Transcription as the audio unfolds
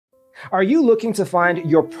Are you looking to find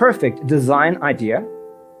your perfect design idea?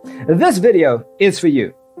 This video is for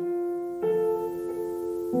you.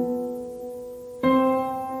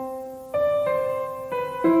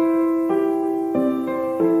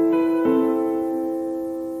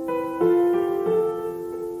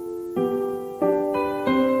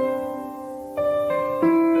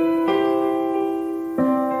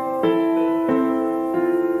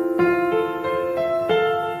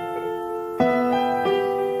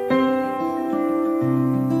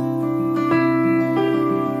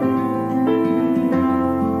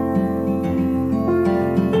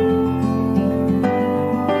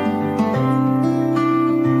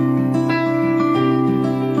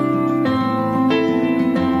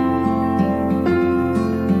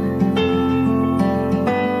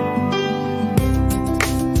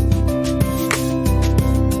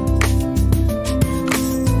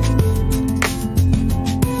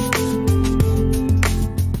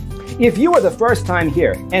 If you are the first time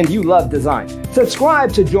here and you love design,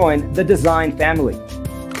 subscribe to join the design family.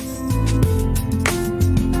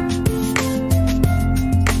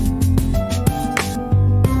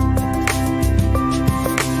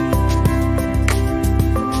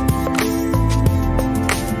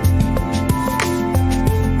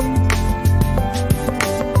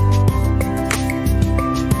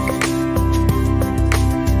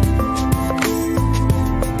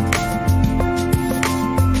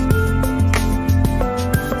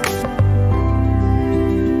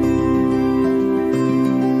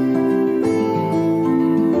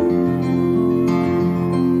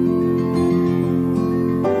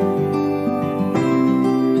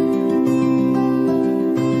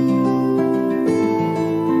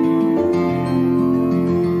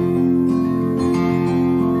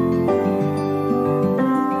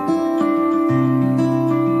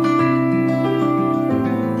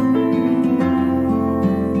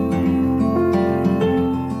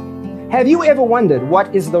 Have you ever wondered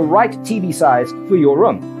what is the right TV size for your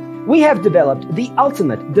room? We have developed the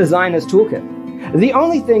ultimate designer's toolkit. The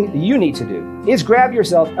only thing you need to do is grab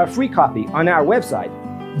yourself a free copy on our website,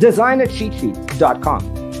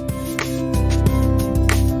 designercheatsheet.com.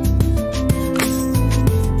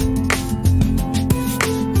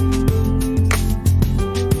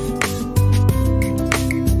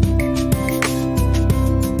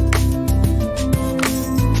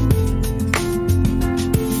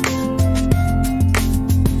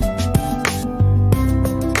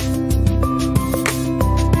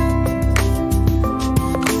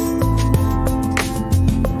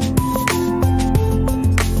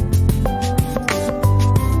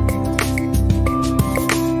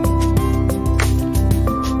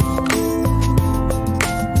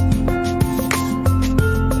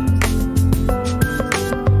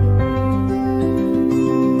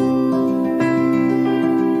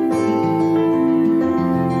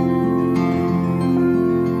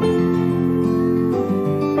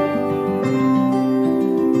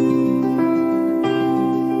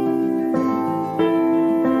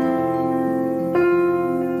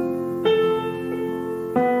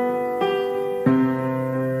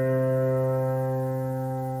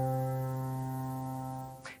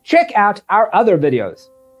 Check out our other videos.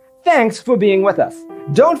 Thanks for being with us.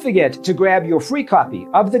 Don't forget to grab your free copy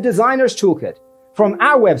of the Designer's Toolkit from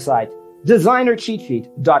our website,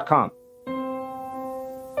 designercheatsheet.com.